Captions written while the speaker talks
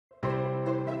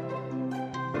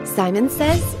Simon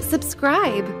says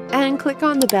subscribe and click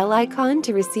on the bell icon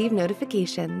to receive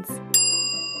notifications.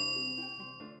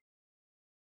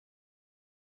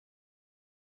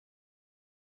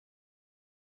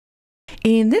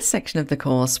 In this section of the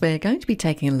course, we're going to be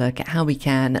taking a look at how we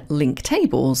can link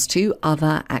tables to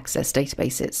other Access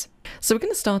databases. So we're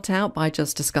going to start out by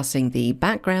just discussing the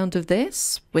background of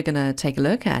this. We're going to take a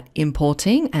look at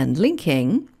importing and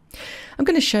linking. I'm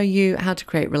going to show you how to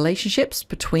create relationships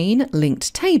between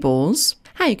linked tables,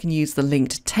 how you can use the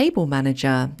linked table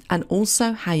manager, and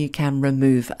also how you can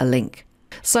remove a link.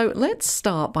 So let's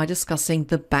start by discussing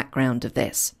the background of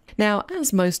this. Now,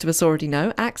 as most of us already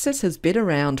know, Access has been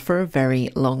around for a very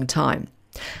long time.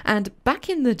 And back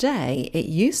in the day, it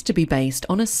used to be based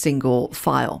on a single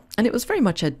file, and it was very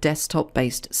much a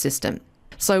desktop-based system.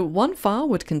 So one file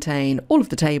would contain all of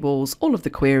the tables, all of the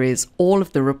queries, all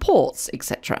of the reports,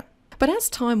 etc. But as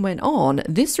time went on,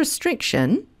 this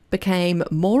restriction became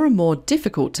more and more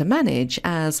difficult to manage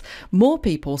as more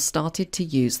people started to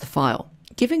use the file.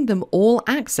 Giving them all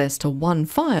access to one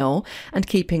file and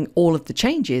keeping all of the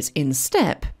changes in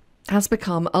step has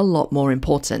become a lot more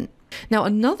important. Now,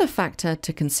 another factor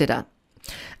to consider.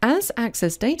 As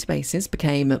Access databases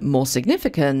became more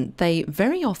significant, they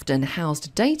very often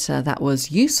housed data that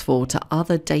was useful to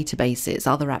other databases,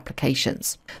 other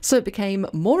applications. So it became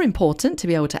more important to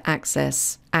be able to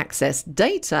access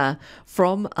data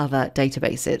from other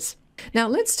databases. Now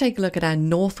let's take a look at our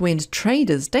Northwind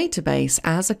Traders database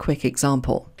as a quick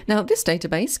example. Now this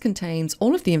database contains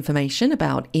all of the information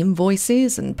about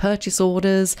invoices and purchase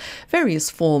orders,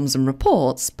 various forms and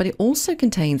reports, but it also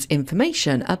contains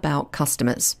information about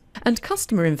customers. And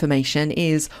customer information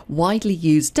is widely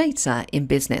used data in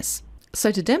business.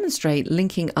 So to demonstrate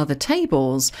linking other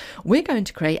tables, we're going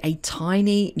to create a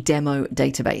tiny demo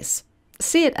database.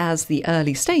 See it as the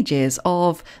early stages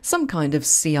of some kind of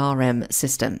CRM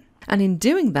system. And in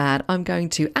doing that, I'm going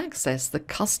to access the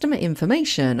customer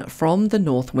information from the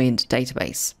Northwind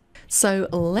database. So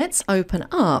let's open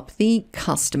up the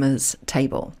customers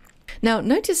table. Now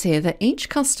notice here that each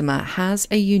customer has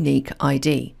a unique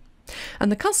ID.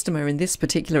 And the customer in this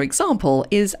particular example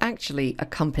is actually a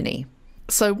company.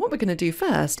 So what we're going to do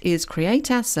first is create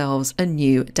ourselves a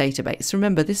new database.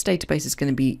 Remember, this database is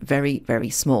going to be very, very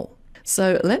small.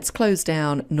 So let's close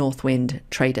down Northwind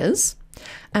Traders.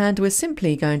 And we're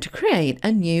simply going to create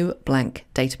a new blank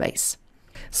database.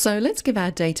 So let's give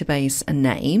our database a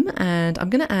name, and I'm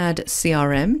going to add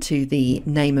CRM to the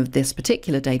name of this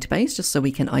particular database just so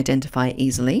we can identify it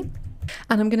easily.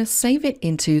 And I'm going to save it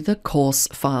into the course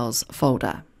files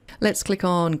folder. Let's click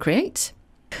on create.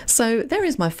 So there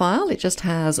is my file. It just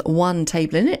has one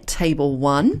table in it, table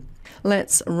 1.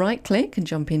 Let's right click and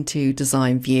jump into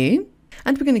design view.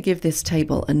 And we're going to give this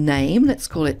table a name. Let's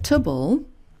call it table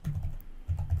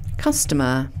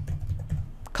customer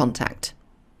contact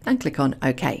and click on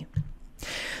OK.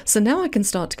 So now I can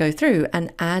start to go through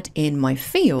and add in my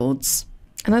fields.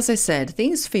 And as I said,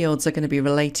 these fields are going to be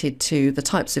related to the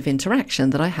types of interaction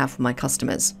that I have with my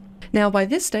customers. Now by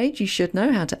this stage, you should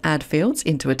know how to add fields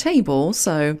into a table.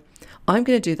 So I'm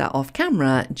going to do that off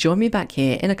camera. Join me back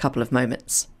here in a couple of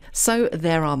moments. So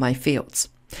there are my fields.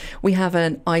 We have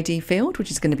an ID field, which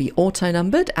is going to be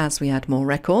auto-numbered as we add more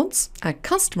records. Our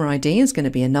customer ID is going to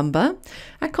be a number.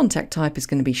 Our contact type is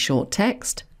going to be short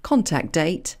text. Contact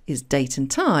date is date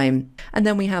and time. And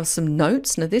then we have some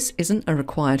notes. Now this isn't a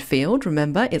required field.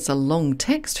 Remember, it's a long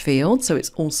text field, so it's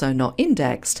also not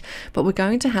indexed, but we're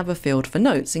going to have a field for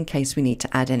notes in case we need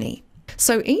to add any.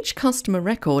 So each customer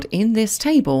record in this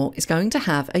table is going to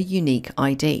have a unique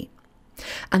ID.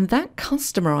 And that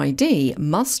customer ID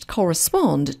must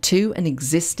correspond to an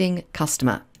existing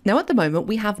customer. Now at the moment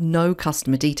we have no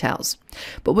customer details,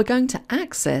 but we're going to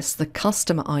access the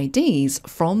customer IDs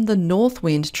from the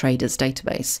Northwind Traders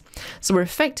database. So we're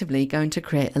effectively going to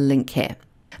create a link here.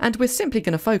 And we're simply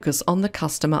going to focus on the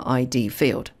customer ID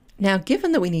field. Now,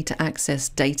 given that we need to access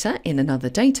data in another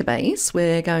database,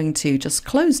 we're going to just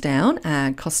close down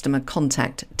our customer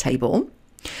contact table.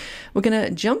 We're going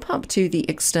to jump up to the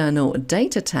external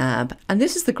data tab, and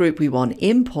this is the group we want,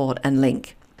 import and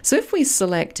link. So if we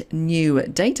select new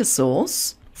data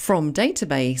source from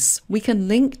database, we can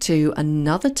link to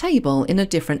another table in a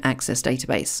different Access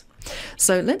database.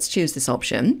 So let's choose this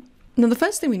option. Now the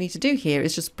first thing we need to do here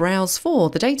is just browse for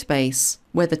the database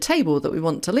where the table that we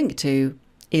want to link to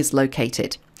is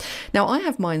located. Now I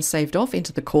have mine saved off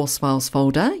into the course files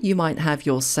folder. You might have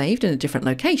yours saved in a different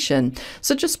location,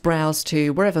 so just browse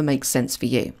to wherever makes sense for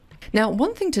you. Now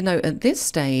one thing to note at this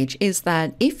stage is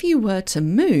that if you were to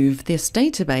move this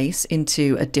database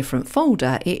into a different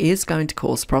folder, it is going to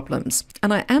cause problems.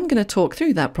 And I am going to talk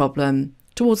through that problem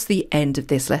towards the end of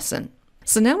this lesson.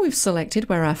 So now we've selected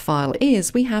where our file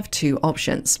is, we have two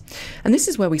options. And this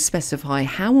is where we specify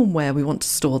how and where we want to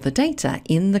store the data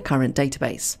in the current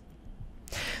database.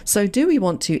 So do we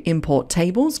want to import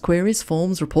tables, queries,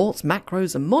 forms, reports,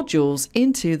 macros, and modules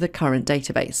into the current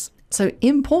database? So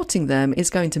importing them is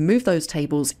going to move those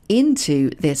tables into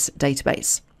this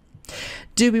database.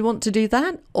 Do we want to do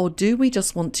that, or do we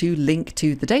just want to link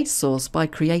to the data source by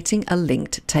creating a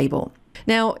linked table?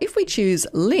 Now, if we choose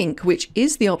link, which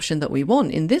is the option that we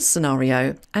want in this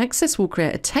scenario, Access will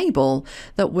create a table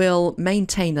that will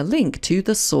maintain a link to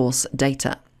the source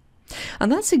data.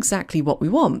 And that's exactly what we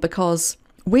want, because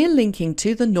we're linking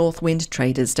to the Northwind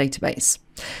Traders database.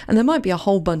 And there might be a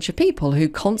whole bunch of people who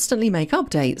constantly make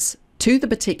updates to the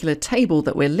particular table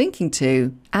that we're linking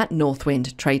to at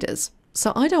Northwind Traders.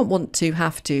 So I don't want to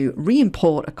have to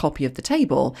re-import a copy of the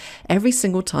table every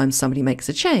single time somebody makes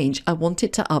a change. I want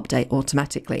it to update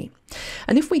automatically.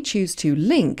 And if we choose to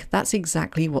link, that's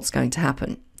exactly what's going to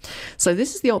happen. So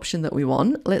this is the option that we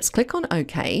want. Let's click on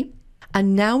OK.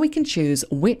 And now we can choose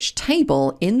which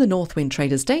table in the Northwind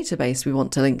Traders database we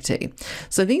want to link to.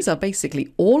 So these are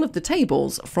basically all of the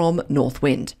tables from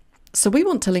Northwind. So we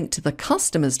want to link to the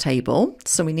customers table.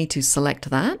 So we need to select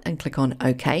that and click on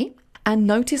OK. And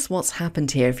notice what's happened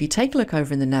here. If you take a look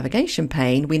over in the navigation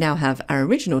pane, we now have our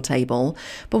original table,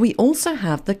 but we also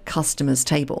have the customers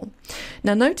table.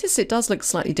 Now notice it does look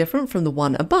slightly different from the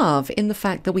one above in the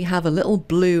fact that we have a little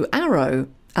blue arrow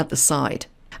at the side.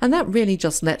 And that really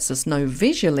just lets us know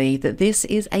visually that this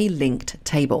is a linked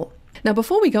table. Now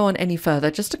before we go on any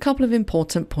further, just a couple of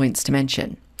important points to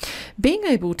mention. Being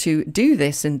able to do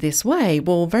this in this way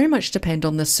will very much depend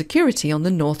on the security on the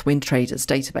Northwind Traders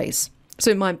database. So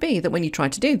it might be that when you try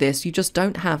to do this, you just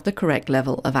don't have the correct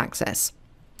level of access.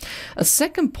 A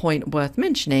second point worth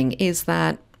mentioning is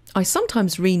that I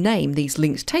sometimes rename these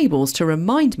linked tables to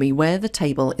remind me where the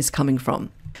table is coming from.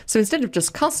 So instead of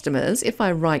just customers, if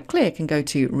I right click and go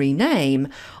to rename,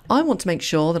 I want to make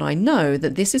sure that I know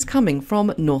that this is coming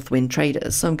from Northwind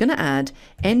Traders. So I'm going to add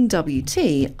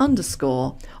NWT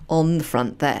underscore on the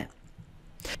front there.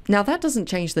 Now that doesn't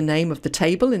change the name of the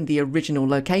table in the original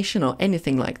location or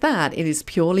anything like that. It is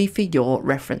purely for your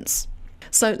reference.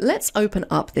 So let's open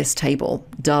up this table,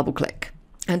 double click,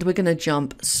 and we're going to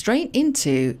jump straight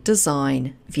into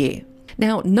Design View.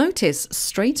 Now notice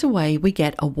straight away we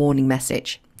get a warning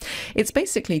message. It's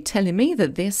basically telling me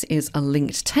that this is a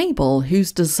linked table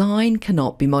whose design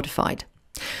cannot be modified.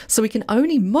 So we can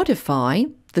only modify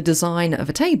the design of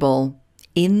a table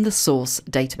in the source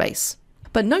database.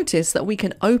 But notice that we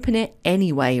can open it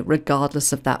anyway,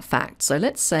 regardless of that fact. So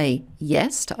let's say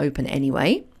yes to open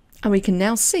anyway, and we can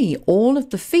now see all of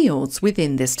the fields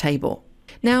within this table.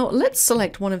 Now let's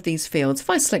select one of these fields. If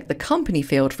I select the company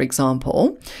field, for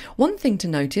example, one thing to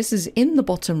notice is in the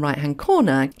bottom right-hand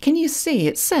corner, can you see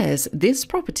it says this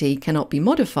property cannot be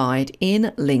modified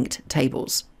in linked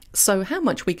tables. So how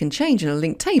much we can change in a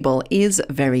linked table is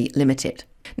very limited.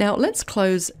 Now let's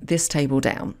close this table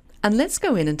down. And let's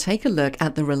go in and take a look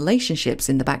at the relationships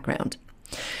in the background.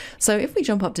 So if we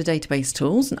jump up to Database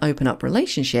Tools and open up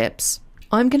Relationships,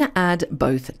 I'm going to add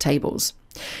both tables.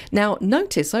 Now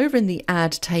notice over in the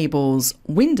Add Tables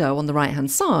window on the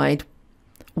right-hand side,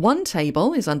 one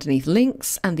table is underneath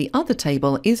links and the other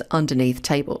table is underneath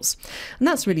tables. And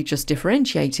that's really just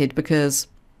differentiated because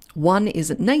one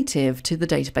isn't native to the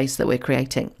database that we're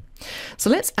creating.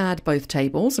 So let's add both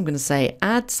tables. I'm going to say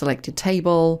Add Selected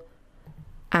Table,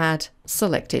 Add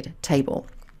Selected Table.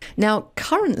 Now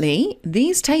currently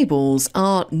these tables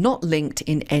are not linked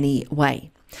in any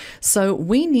way. So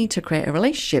we need to create a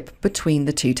relationship between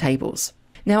the two tables.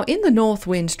 Now in the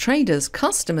Northwind Traders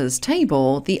customers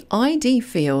table, the ID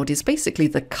field is basically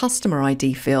the customer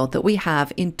ID field that we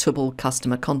have in Tubble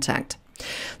Customer Contact.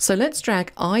 So let's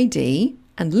drag ID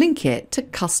and link it to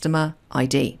customer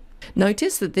ID.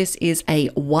 Notice that this is a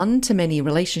one-to-many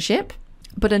relationship.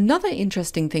 But another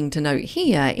interesting thing to note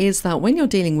here is that when you're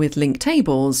dealing with linked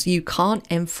tables, you can't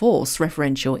enforce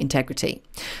referential integrity.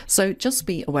 So just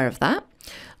be aware of that.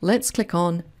 Let's click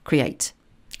on Create.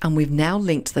 And we've now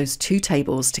linked those two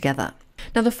tables together.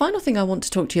 Now, the final thing I want to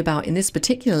talk to you about in this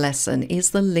particular lesson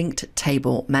is the Linked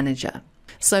Table Manager.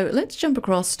 So let's jump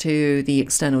across to the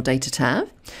External Data tab.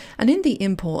 And in the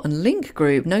Import and Link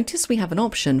group, notice we have an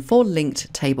option for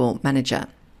Linked Table Manager.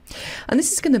 And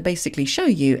this is going to basically show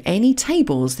you any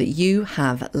tables that you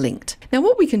have linked. Now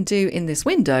what we can do in this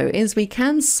window is we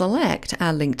can select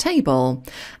our linked table,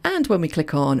 and when we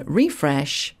click on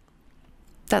refresh,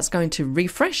 that's going to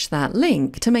refresh that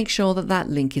link to make sure that that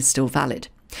link is still valid.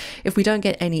 If we don't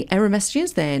get any error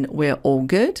messages, then we're all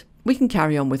good. We can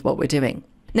carry on with what we're doing.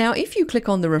 Now, if you click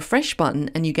on the refresh button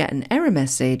and you get an error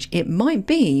message, it might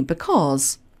be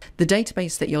because the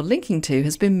database that you're linking to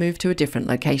has been moved to a different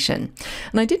location.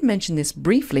 And I did mention this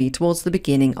briefly towards the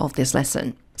beginning of this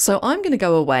lesson. So I'm going to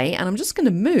go away and I'm just going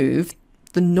to move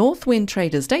the Northwind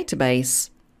Traders database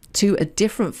to a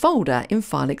different folder in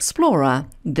File Explorer.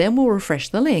 Then we'll refresh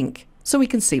the link so we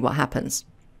can see what happens.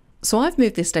 So I've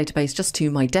moved this database just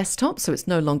to my desktop, so it's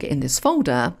no longer in this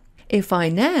folder. If I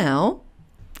now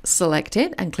select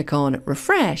it and click on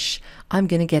refresh, I'm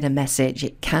going to get a message.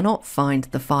 It cannot find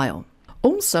the file.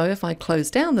 Also, if I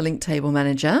close down the link table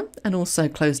manager and also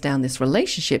close down this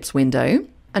relationships window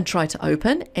and try to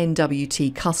open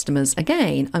NWT customers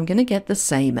again, I'm going to get the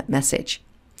same message.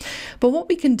 But what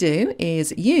we can do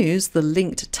is use the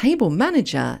linked table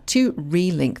manager to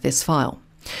relink this file.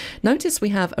 Notice we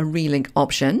have a relink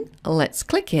option. Let's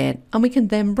click it and we can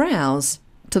then browse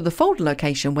to the folder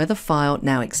location where the file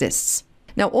now exists.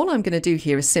 Now all I'm going to do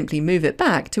here is simply move it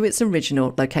back to its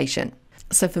original location.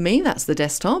 So for me, that's the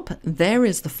desktop. There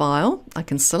is the file. I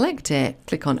can select it,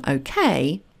 click on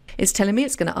OK. It's telling me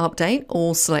it's going to update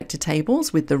all selected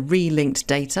tables with the relinked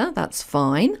data. That's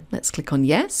fine. Let's click on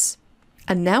yes.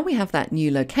 And now we have that new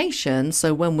location.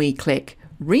 So when we click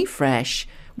refresh,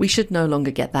 we should no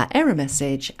longer get that error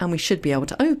message and we should be able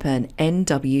to open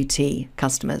NWT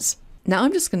customers. Now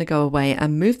I'm just going to go away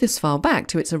and move this file back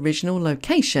to its original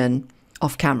location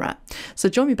off camera. So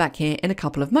join me back here in a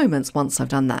couple of moments once I've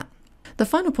done that. The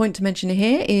final point to mention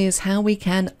here is how we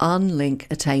can unlink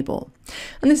a table.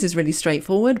 And this is really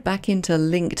straightforward. Back into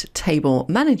Linked Table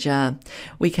Manager,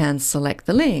 we can select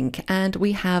the link and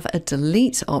we have a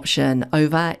delete option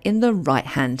over in the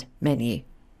right-hand menu.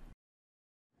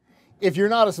 If you're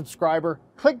not a subscriber,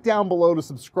 click down below to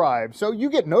subscribe so you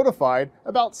get notified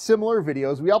about similar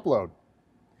videos we upload.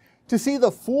 To see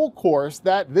the full course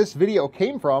that this video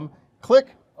came from,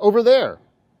 click over there.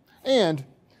 And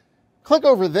click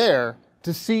over there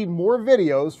to see more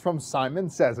videos from Simon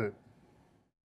Says It.